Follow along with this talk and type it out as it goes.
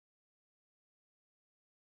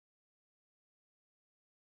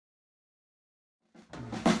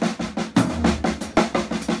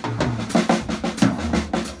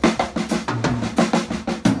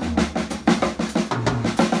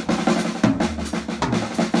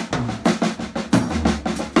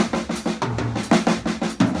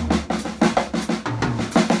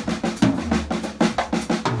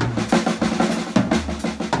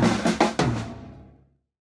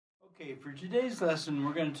this lesson,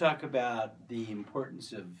 we're going to talk about the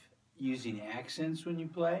importance of using accents when you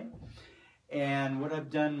play. And what I've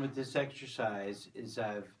done with this exercise is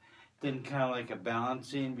I've done kind of like a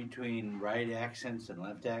balancing between right accents and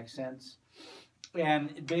left accents. And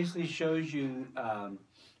it basically shows you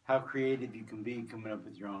how creative you can be coming up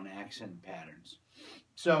with your own accent patterns.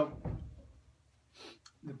 So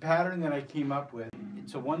the pattern that I came up with,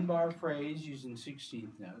 it's a one-bar phrase using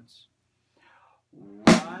 16th notes.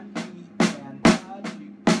 1 E and a, 2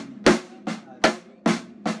 E and a, 3 E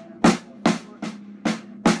and a, 4 E.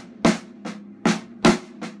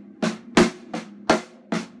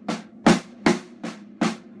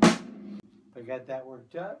 If I got that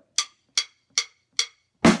worked up.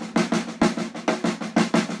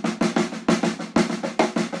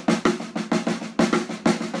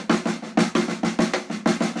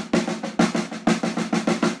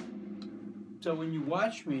 So when you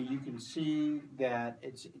watch me, you can see that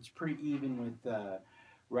it's pretty even with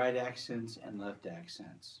right accents and left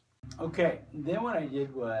accents. Okay, then what I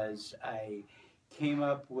did was I came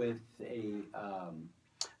up with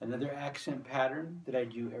another accent pattern that I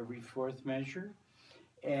do every fourth measure.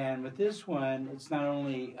 And with this one, it's not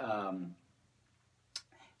only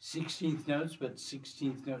 16th notes, but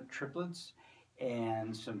 16th note triplets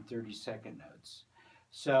and some 32nd notes.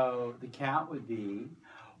 So the count would be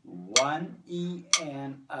 1 E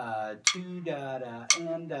and a, 2 da da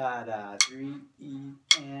and da da, 3 E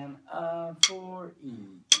and a, 4 E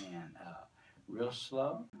and a. Real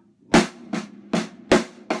slow.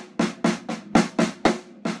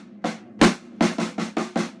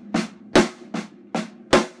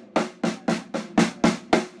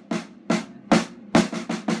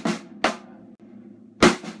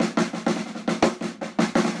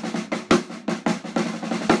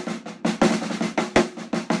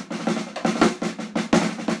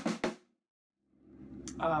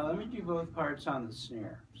 Let me do both parts on the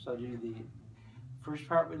snare. So I'll do the first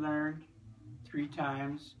part we learned 3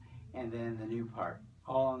 times, and then the new part,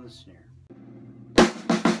 all on the snare.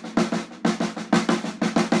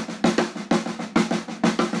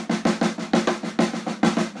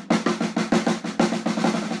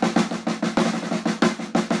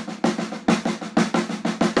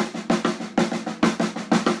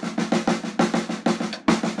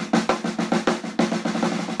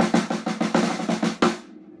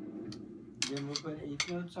 Then we'll put 8th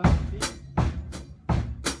notes on the beat.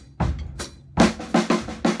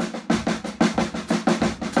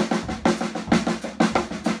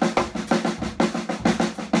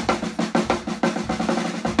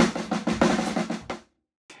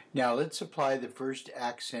 Now let's apply the first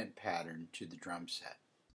accent pattern to the drum set.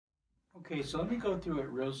 Okay, so let me go through it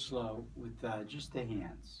real slow with just the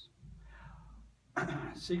hands.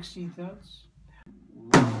 16th notes.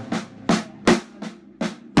 1,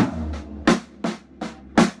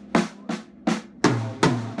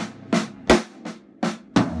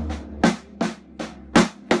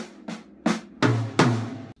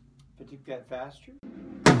 take that faster.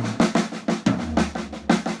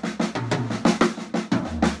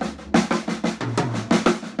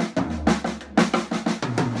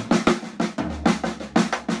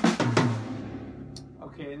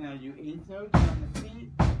 Okay, now do 8th notes on the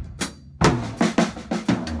feet.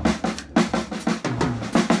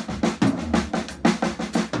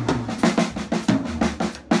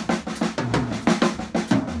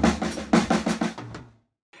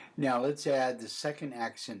 Now let's add the second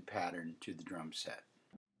accent pattern to the drum set.